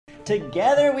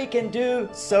together we can do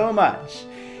so much,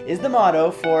 is the motto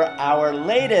for our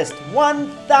latest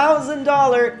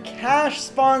 $1,000 cash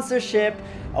sponsorship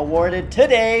awarded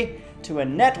today to a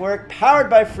network powered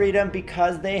by Freedom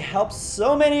because they help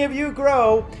so many of you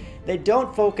grow. They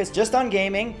don't focus just on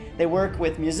gaming. They work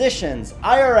with musicians,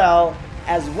 IRL,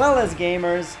 as well as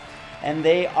gamers, and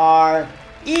they are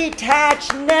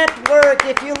Attach Network.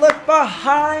 If you look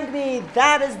behind me,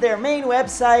 that is their main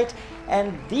website,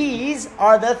 and these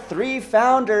are the 3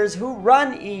 founders who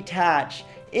run Attach.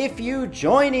 If you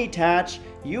join Attach,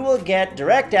 you will get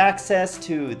direct access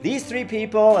to these 3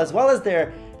 people as well as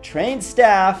their trained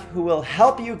staff who will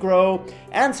help you grow,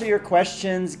 answer your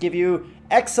questions, give you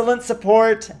excellent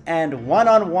support and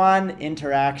one-on-one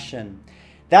interaction.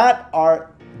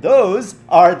 Those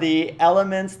are the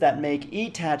elements that make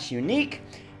Attach unique,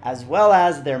 as well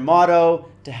as their motto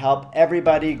to help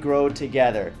everybody grow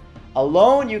together.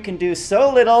 Alone you can do so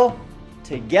little,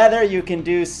 together you can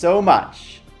do so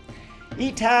much.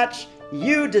 Attach,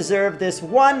 you deserve this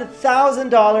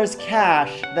 $1,000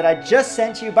 cash that I just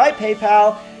sent you by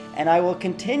PayPal, and I will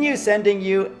continue sending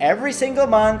you every single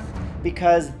month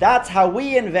because that's how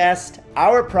we invest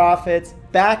our profits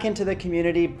back into the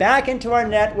community, back into our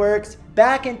networks,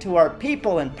 back into our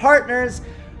people and partners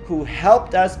who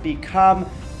helped us become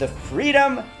the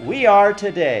freedom we are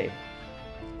today.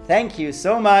 Thank you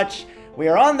so much. We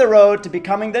are on the road to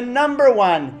becoming the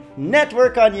 #1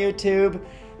 network on YouTube.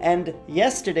 And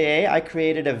yesterday I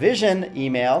created a vision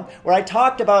email where I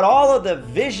talked about all of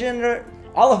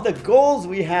the goals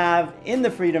we have in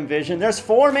the Freedom Vision. There's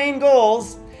 4 main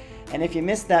goals. And if you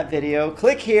missed that video,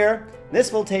 click here.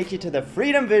 This will take you to the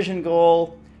Freedom Vision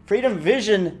goal, Freedom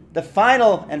Vision, the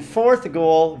final and 4th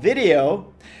goal video.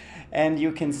 And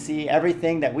you can see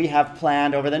everything that we have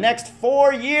planned over the next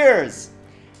 4 years.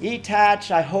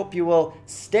 Attach, I hope you will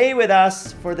stay with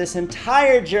us for this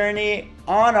entire journey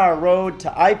on our road to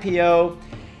IPO,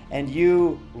 and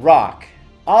you rock.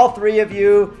 All 3 of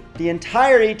you, the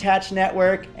entire Attach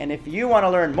network, and if you want to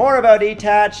learn more about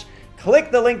Attach,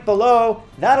 click the link below.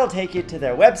 That'll take you to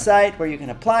their website where you can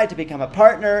apply to become a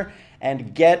partner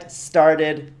and get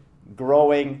started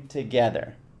growing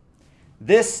together.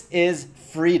 This is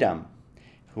Freedom.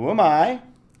 Who am I?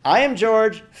 I am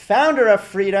George, founder of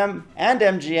Freedom and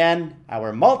MGN,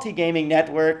 our multi-gaming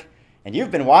network, and you've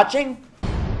been watching.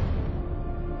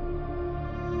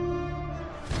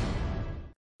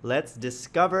 Let's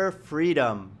discover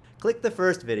freedom. Click the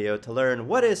first video to learn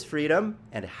what is freedom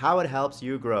and how it helps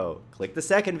you grow. Click the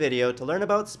second video to learn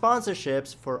about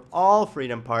sponsorships for all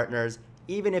Freedom partners,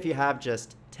 even if you have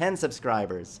just 10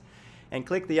 subscribers. And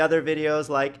click the other videos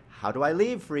like How Do I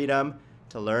Leave Freedom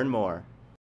to learn more.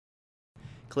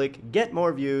 Click Get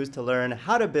More Views to learn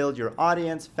how to build your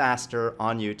audience faster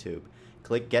on YouTube.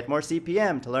 Click Get More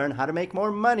CPM to learn how to make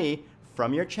more money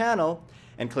from your channel.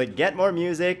 And click Get More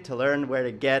Music to learn where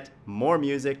to get more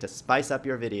music to spice up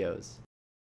your videos.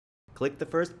 Click the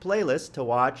first playlist to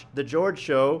watch The George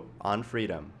Show on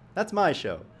Freedom. That's my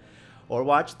show. Or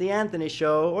watch The Anthony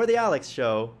Show or The Alex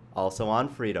Show, also on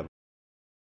Freedom.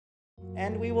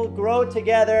 And we will grow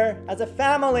together as a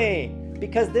family,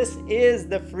 because this is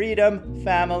the Freedom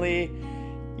family.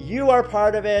 You are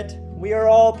part of it, we are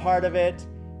all part of it,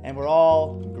 and we're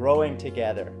all growing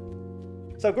together.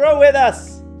 So grow with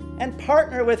us and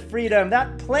partner with Freedom.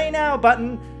 That Play Now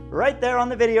button right there on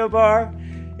the video bar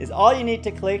is all you need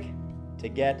to click to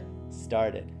get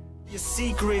started. Your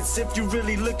secrets, if you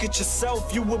really look at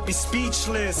yourself, you would be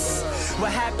speechless.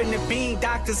 What happened to being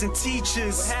doctors and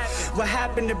teachers? What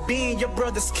happened to being your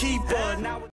brother's keeper? Now